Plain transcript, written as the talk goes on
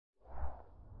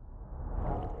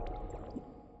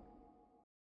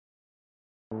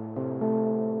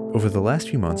Over the last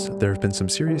few months, there have been some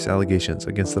serious allegations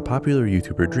against the popular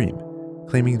YouTuber Dream,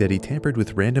 claiming that he tampered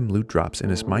with random loot drops in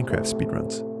his Minecraft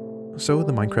speedruns. So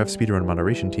the Minecraft speedrun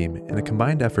moderation team, in a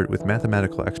combined effort with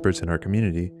mathematical experts in our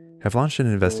community, have launched an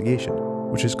investigation,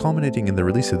 which is culminating in the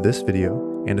release of this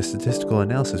video and a statistical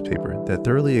analysis paper that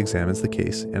thoroughly examines the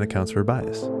case and accounts for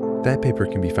bias. That paper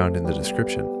can be found in the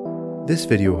description. This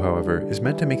video, however, is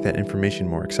meant to make that information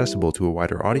more accessible to a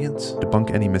wider audience,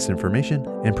 debunk any misinformation,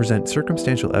 and present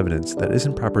circumstantial evidence that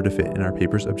isn't proper to fit in our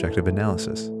paper's objective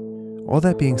analysis. All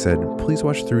that being said, please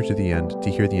watch through to the end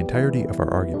to hear the entirety of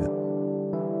our argument.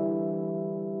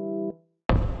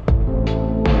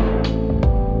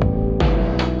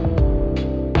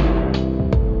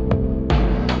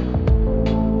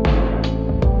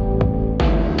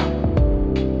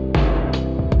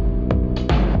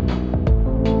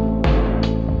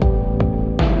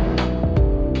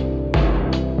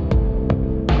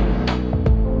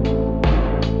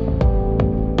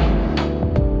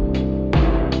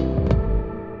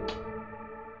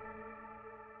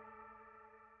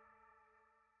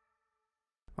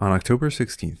 On October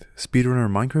 16th, speedrunner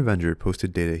Minecraft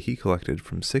posted data he collected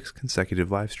from 6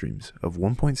 consecutive live streams of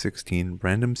 1.16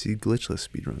 random seed glitchless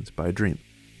speedruns by Dream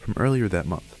from earlier that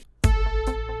month.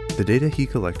 The data he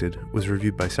collected was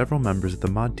reviewed by several members of the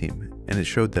mod team, and it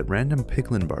showed that random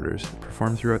piglin barters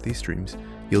performed throughout these streams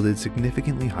yielded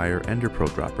significantly higher ender pearl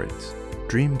drop rates,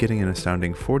 Dream getting an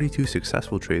astounding 42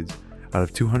 successful trades out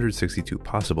of 262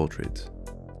 possible trades.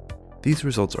 These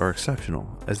results are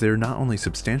exceptional, as they are not only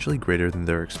substantially greater than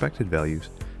their expected values,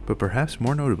 but perhaps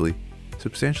more notably,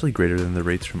 substantially greater than the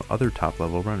rates from other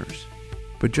top-level runners.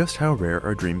 But just how rare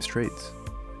are Dream's trades?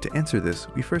 To answer this,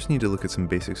 we first need to look at some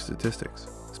basic statistics,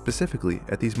 specifically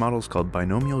at these models called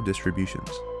binomial distributions.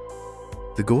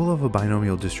 The goal of a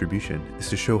binomial distribution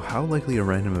is to show how likely a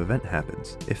random event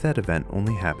happens if that event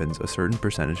only happens a certain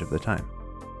percentage of the time.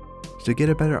 To get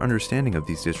a better understanding of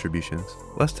these distributions,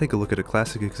 let's take a look at a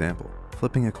classic example,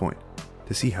 flipping a coin,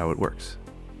 to see how it works.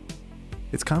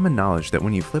 It's common knowledge that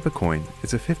when you flip a coin,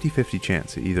 it's a 50-50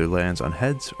 chance it either lands on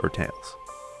heads or tails.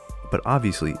 But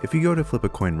obviously, if you go to flip a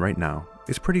coin right now,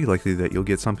 it's pretty likely that you'll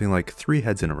get something like 3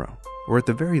 heads in a row, or at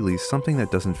the very least something that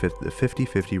doesn't fit the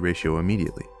 50-50 ratio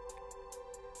immediately.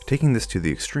 Taking this to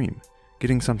the extreme,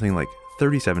 getting something like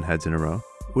 37 heads in a row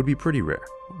would be pretty rare,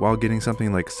 while getting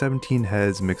something like 17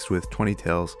 heads mixed with 20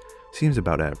 tails seems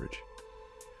about average.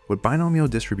 What binomial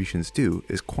distributions do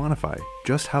is quantify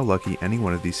just how lucky any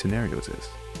one of these scenarios is.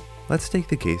 Let's take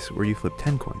the case where you flip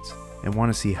 10 coins and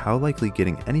want to see how likely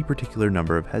getting any particular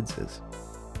number of heads is.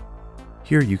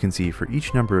 Here you can see for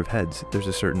each number of heads there's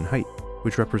a certain height,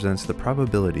 which represents the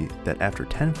probability that after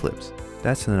 10 flips,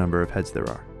 that's the number of heads there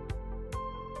are.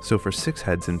 So for 6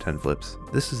 heads in 10 flips,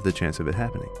 this is the chance of it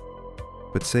happening.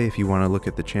 But say if you want to look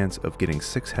at the chance of getting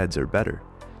 6 heads or better,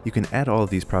 you can add all of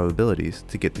these probabilities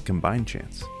to get the combined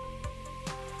chance.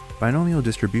 Binomial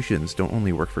distributions don't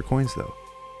only work for coins though.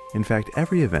 In fact,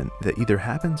 every event that either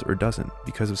happens or doesn't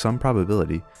because of some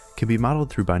probability can be modeled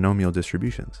through binomial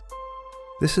distributions.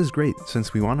 This is great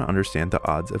since we want to understand the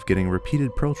odds of getting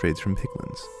repeated pearl trades from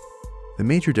piglins. The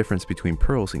major difference between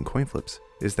pearls and coin flips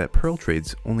is that pearl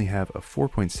trades only have a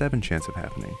 4.7 chance of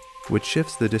happening, which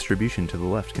shifts the distribution to the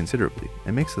left considerably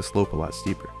and makes the slope a lot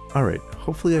steeper. Alright,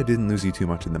 hopefully I didn't lose you too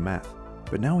much in the math,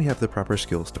 but now we have the proper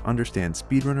skills to understand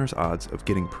speedrunners' odds of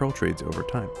getting pearl trades over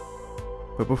time.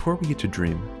 But before we get to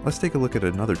Dream, let's take a look at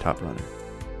another top runner.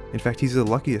 In fact, he's the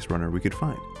luckiest runner we could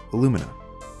find, Illumina.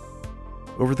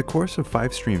 Over the course of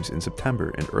 5 streams in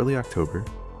September and early October,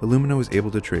 Illumina was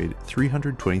able to trade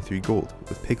 323 gold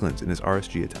with piglins in his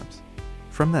RSG attempts.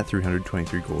 From that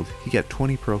 323 gold, he got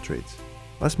 20 pearl trades.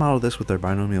 Let's model this with our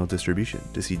binomial distribution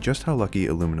to see just how lucky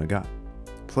Illumina got.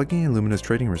 Plugging Illumina's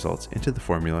trading results into the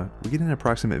formula, we get an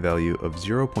approximate value of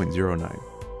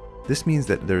 0.09. This means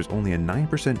that there's only a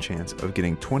 9% chance of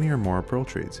getting 20 or more pearl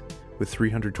trades with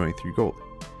 323 gold,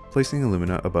 placing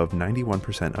Illumina above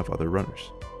 91% of other runners.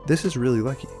 This is really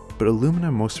lucky, but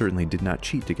Illumina most certainly did not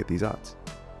cheat to get these odds.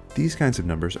 These kinds of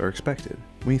numbers are expected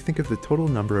when you think of the total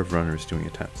number of runners doing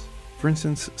attempts. For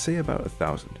instance, say about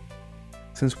 1,000.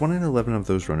 Since 1 in 11 of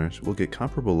those runners will get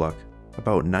comparable luck,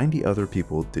 about 90 other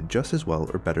people did just as well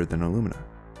or better than Illumina.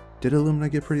 Did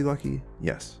Illumina get pretty lucky?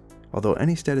 Yes, although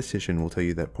any statistician will tell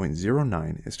you that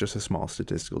 0.09 is just a small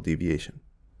statistical deviation.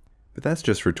 But that's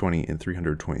just for 20 in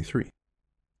 323.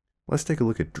 Let's take a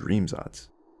look at Dream's odds.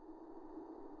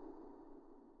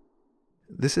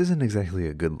 This isn't exactly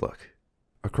a good look.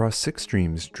 Across 6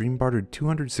 streams, Dream bartered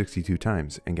 262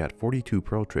 times and got 42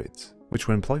 pearl trades, which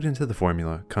when plugged into the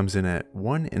formula comes in at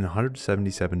 1 in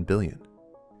 177 billion.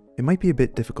 It might be a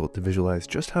bit difficult to visualize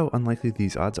just how unlikely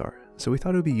these odds are, so we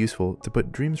thought it would be useful to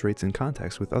put Dream's rates in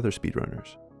context with other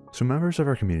speedrunners. So members of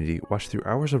our community watched through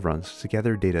hours of runs to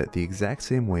gather data the exact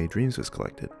same way Dream's was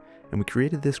collected, and we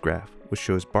created this graph which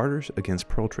shows barters against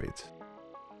pearl trades.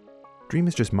 Dream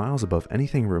is just miles above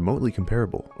anything remotely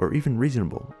comparable or even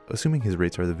reasonable, assuming his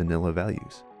rates are the vanilla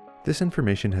values. This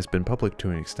information has been public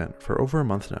to an extent for over a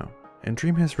month now, and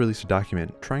Dream has released a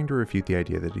document trying to refute the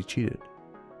idea that he cheated.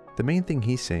 The main thing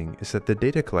he's saying is that the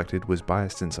data collected was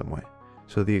biased in some way,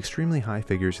 so the extremely high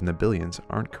figures in the billions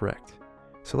aren't correct.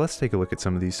 So let's take a look at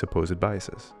some of these supposed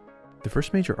biases. The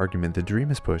first major argument that Dream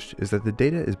has pushed is that the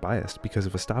data is biased because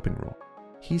of a stopping rule.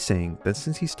 He's saying that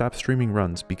since he stopped streaming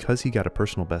runs because he got a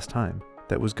personal best time,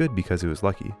 that was good because it was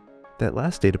lucky, that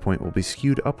last data point will be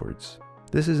skewed upwards.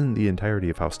 This isn't the entirety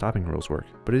of how stopping rules work,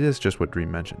 but it is just what Dream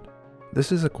mentioned.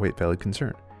 This is a quite valid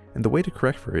concern, and the way to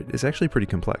correct for it is actually pretty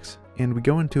complex, and we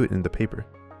go into it in the paper.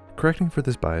 Correcting for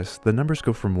this bias, the numbers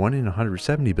go from 1 in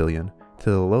 170 billion to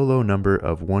the low number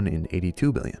of 1 in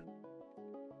 82 billion.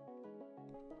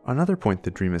 Another point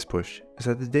that Dream has pushed is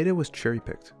that the data was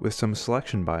cherry-picked with some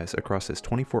selection bias across his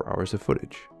 24 hours of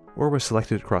footage, or was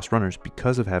selected across runners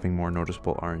because of having more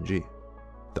noticeable RNG.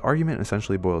 The argument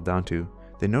essentially boiled down to,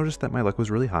 they noticed that my luck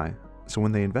was really high, so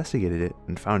when they investigated it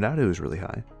and found out it was really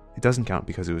high, it doesn't count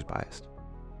because it was biased.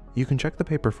 You can check the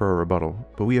paper for a rebuttal,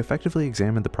 but we effectively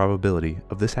examined the probability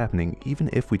of this happening even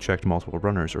if we checked multiple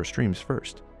runners or streams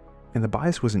first, and the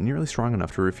bias wasn't nearly strong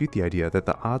enough to refute the idea that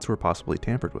the odds were possibly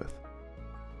tampered with.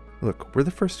 Look, we're the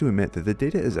first to admit that the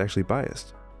data is actually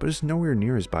biased, but it's nowhere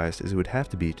near as biased as it would have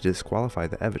to be to disqualify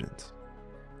the evidence.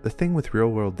 The thing with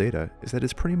real-world data is that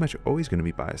it's pretty much always going to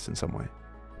be biased in some way,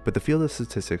 but the field of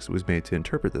statistics was made to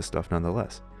interpret this stuff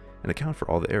nonetheless, and account for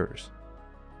all the errors.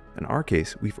 In our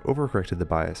case, we've overcorrected the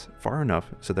bias far enough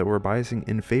so that we're biasing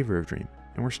in favor of Dream,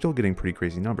 and we're still getting pretty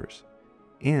crazy numbers.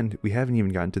 And we haven't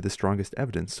even gotten to the strongest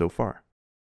evidence so far.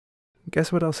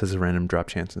 Guess what else has a random drop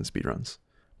chance in speedruns?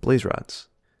 Blaze rods.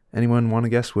 Anyone want to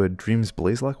guess what Dream's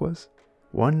blaze luck was?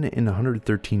 1 in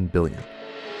 113 billion.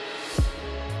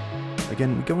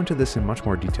 Again, we go into this in much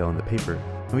more detail in the paper,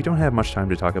 and we don't have much time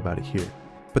to talk about it here,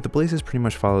 but the blazes pretty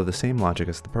much follow the same logic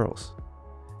as the pearls.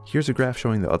 Here's a graph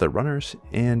showing the other runners,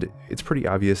 and it's pretty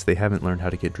obvious they haven't learned how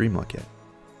to get Dream luck yet.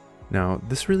 Now,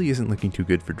 this really isn't looking too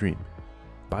good for Dream.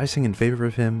 Biasing in favor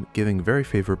of him, giving very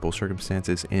favorable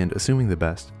circumstances, and assuming the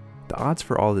best, the odds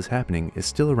for all this happening is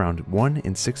still around 1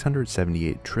 in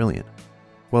 678 trillion.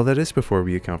 Well, that is before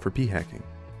we account for p-hacking,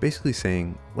 basically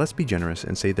saying, let's be generous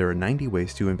and say there are 90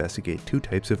 ways to investigate 2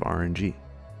 types of RNG.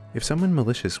 If someone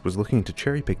malicious was looking to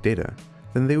cherry-pick data,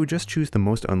 then they would just choose the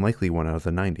most unlikely one out of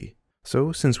the 90.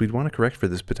 So, since we'd want to correct for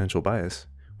this potential bias,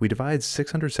 we divide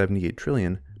 678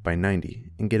 trillion by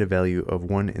 90 and get a value of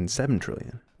 1 in 7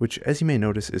 trillion, which as you may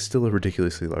notice is still a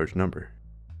ridiculously large number.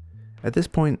 At this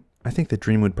point, I think that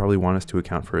Dream would probably want us to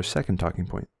account for a second talking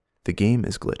point. The game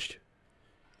is glitched.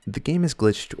 The game is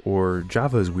glitched, or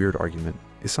Java's weird argument,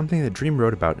 is something that Dream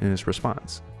wrote about in his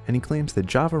response, and he claims that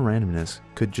Java randomness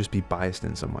could just be biased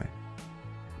in some way.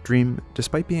 Dream,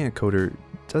 despite being a coder,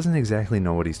 doesn't exactly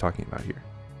know what he's talking about here.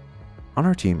 On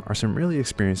our team are some really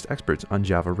experienced experts on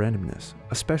Java randomness,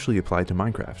 especially applied to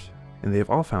Minecraft, and they have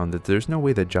all found that there's no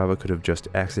way that Java could have just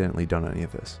accidentally done any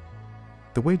of this.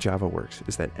 The way Java works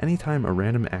is that anytime a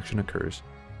random action occurs,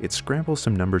 it scrambles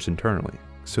some numbers internally,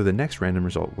 so the next random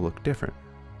result will look different.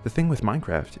 The thing with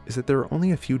Minecraft is that there are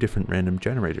only a few different random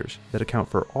generators that account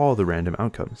for all the random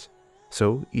outcomes,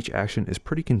 so each action is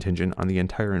pretty contingent on the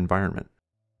entire environment.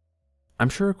 I'm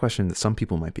sure a question that some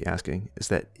people might be asking is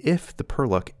that if the per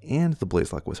luck and the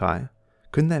blaze luck was high,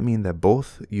 couldn't that mean that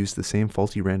both use the same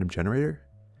faulty random generator?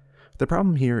 The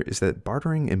problem here is that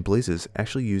bartering and blazes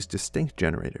actually use distinct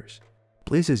generators.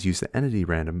 Blazes use the entity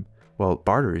random, while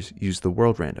barters use the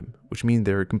world random, which mean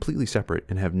they're completely separate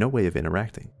and have no way of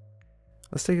interacting.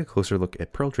 Let's take a closer look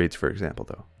at pearl trades for example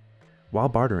though. While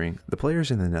bartering, the player's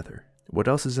in the nether. What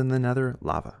else is in the nether?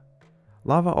 Lava.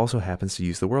 Lava also happens to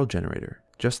use the world generator,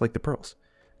 just like the pearls,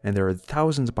 and there are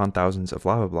thousands upon thousands of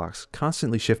lava blocks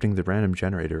constantly shifting the random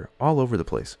generator all over the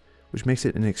place, which makes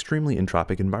it an extremely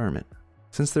entropic environment.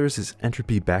 Since there is this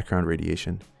entropy background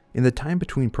radiation, in the time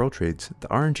between pearl trades, the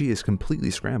RNG is completely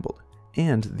scrambled,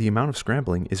 and the amount of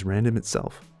scrambling is random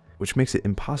itself, which makes it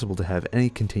impossible to have any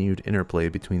continued interplay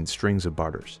between strings of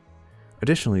barters.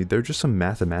 Additionally, there are just some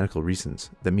mathematical reasons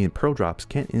that mean pearl drops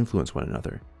can't influence one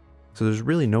another, so there's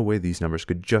really no way these numbers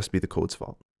could just be the code's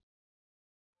fault.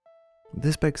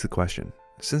 This begs the question,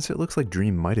 since it looks like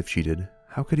Dream might have cheated,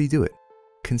 how could he do it?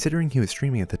 Considering he was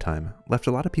streaming at the time, left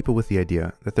a lot of people with the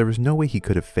idea that there was no way he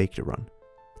could have faked a run.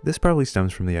 This probably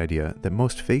stems from the idea that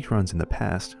most fake runs in the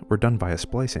past were done via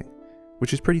splicing,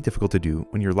 which is pretty difficult to do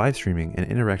when you're live streaming and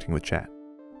interacting with chat.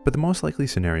 But the most likely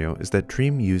scenario is that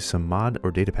Dream used some mod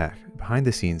or data pack behind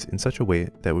the scenes in such a way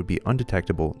that would be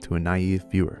undetectable to a naive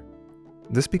viewer.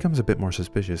 This becomes a bit more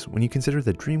suspicious when you consider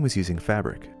that Dream was using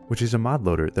Fabric, which is a mod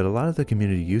loader that a lot of the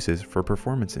community uses for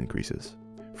performance increases.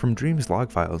 From Dream's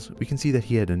log files, we can see that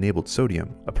he had enabled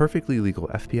Sodium, a perfectly legal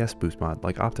FPS boost mod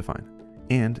like Optifine,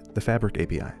 and the Fabric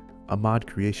API, a mod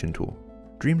creation tool.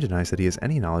 Dream denies that he has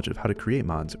any knowledge of how to create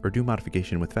mods or do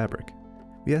modification with Fabric.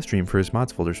 We asked Dream for his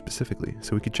mods folder specifically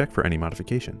so we could check for any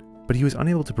modification, but he was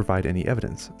unable to provide any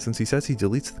evidence since he says he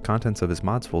deletes the contents of his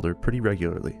mods folder pretty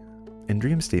regularly. In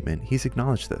Dream's statement, he's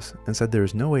acknowledged this and said there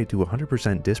is no way to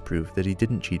 100% disprove that he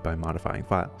didn't cheat by modifying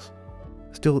files.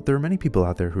 Still, there are many people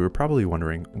out there who are probably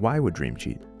wondering, why would Dream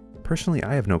cheat? Personally,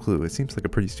 I have no clue. It seems like a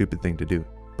pretty stupid thing to do,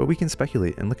 but we can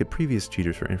speculate and look at previous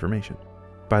cheaters for information.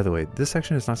 By the way, this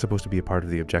section is not supposed to be a part of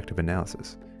the objective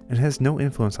analysis, and has no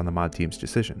influence on the mod team's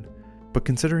decision, but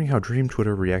considering how Dream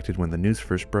Twitter reacted when the news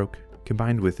first broke,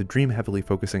 combined with Dream heavily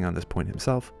focusing on this point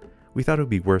himself, we thought it would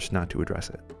be worse not to address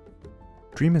it.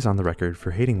 Dream is on the record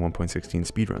for hating 1.16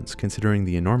 speedruns, considering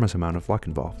the enormous amount of luck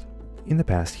involved. In the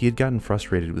past, he had gotten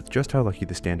frustrated with just how lucky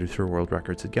the standards for world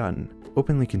records had gotten,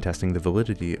 openly contesting the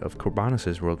validity of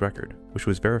Corbanus' world record, which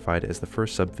was verified as the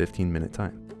first sub 15-minute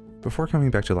time. Before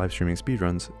coming back to live streaming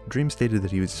speedruns, Dream stated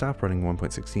that he would stop running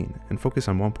 1.16 and focus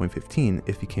on 1.15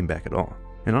 if he came back at all.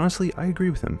 And honestly, I agree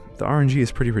with him. The RNG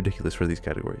is pretty ridiculous for these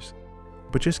categories.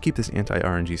 But just keep this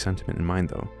anti-RNG sentiment in mind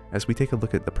though, as we take a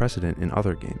look at the precedent in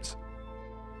other games.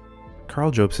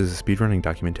 Carl Jobs is a speedrunning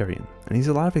documentarian, and he's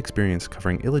a lot of experience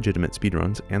covering illegitimate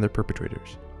speedruns and their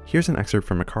perpetrators. Here's an excerpt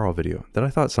from a Carl video that I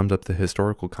thought summed up the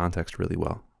historical context really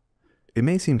well. It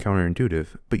may seem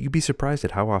counterintuitive, but you'd be surprised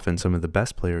at how often some of the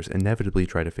best players inevitably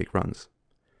try to fake runs.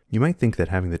 You might think that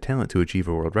having the talent to achieve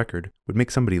a world record would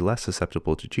make somebody less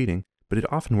susceptible to cheating, but it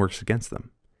often works against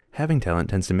them. Having talent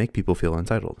tends to make people feel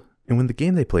entitled, and when the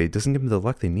game they play doesn't give them the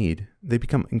luck they need, they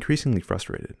become increasingly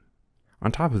frustrated. On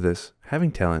top of this,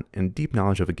 having talent and deep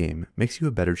knowledge of a game makes you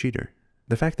a better cheater.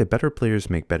 The fact that better players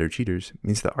make better cheaters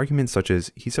means that arguments such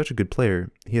as, he's such a good player,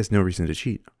 he has no reason to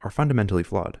cheat, are fundamentally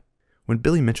flawed. When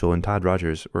Billy Mitchell and Todd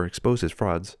Rogers were exposed as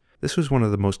frauds, this was one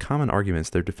of the most common arguments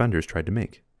their defenders tried to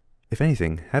make. If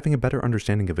anything, having a better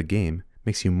understanding of a game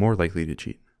makes you more likely to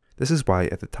cheat. This is why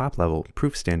at the top level,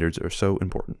 proof standards are so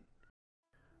important.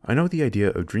 I know the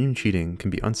idea of Dream cheating can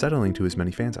be unsettling to as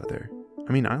many fans out there.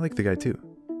 I mean, I like the guy too.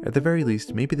 At the very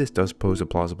least, maybe this does pose a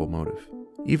plausible motive.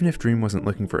 Even if Dream wasn't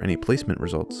looking for any placement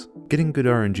results, getting good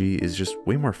RNG is just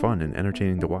way more fun and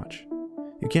entertaining to watch.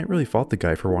 You can't really fault the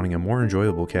guy for wanting a more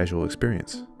enjoyable casual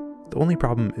experience. The only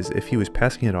problem is if he was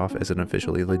passing it off as an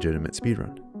officially legitimate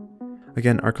speedrun.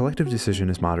 Again, our collective decision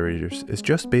as moderators is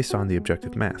just based on the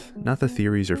objective math, not the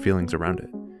theories or feelings around it.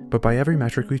 But by every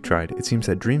metric we've tried, it seems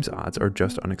that Dream's odds are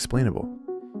just unexplainable.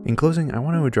 In closing, I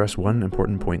want to address one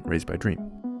important point raised by Dream.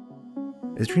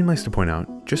 As Dream likes to point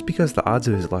out, just because the odds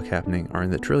of his luck happening are in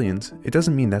the trillions, it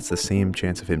doesn't mean that's the same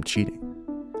chance of him cheating.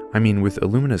 I mean, with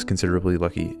Illumina's considerably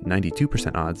lucky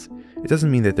 92% odds, it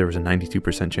doesn't mean that there was a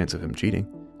 92% chance of him cheating.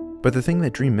 But the thing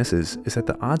that Dream misses is that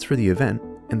the odds for the event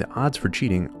and the odds for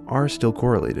cheating are still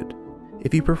correlated.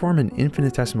 If you perform an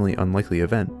infinitesimally unlikely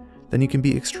event, then you can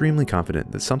be extremely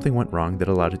confident that something went wrong that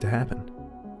allowed it to happen.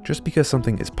 Just because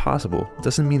something is possible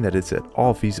doesn't mean that it's at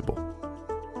all feasible.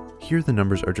 Here the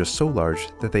numbers are just so large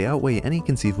that they outweigh any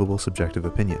conceivable subjective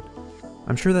opinion.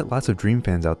 I'm sure that lots of Dream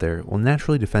fans out there will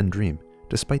naturally defend Dream,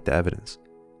 despite the evidence.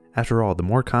 After all, the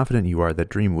more confident you are that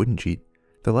Dream wouldn't cheat,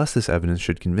 the less this evidence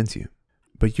should convince you.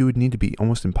 But you would need to be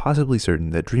almost impossibly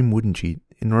certain that Dream wouldn't cheat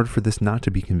in order for this not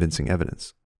to be convincing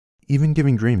evidence. Even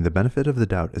giving Dream the benefit of the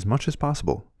doubt as much as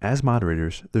possible, as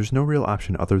moderators, there's no real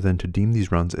option other than to deem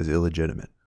these runs as illegitimate.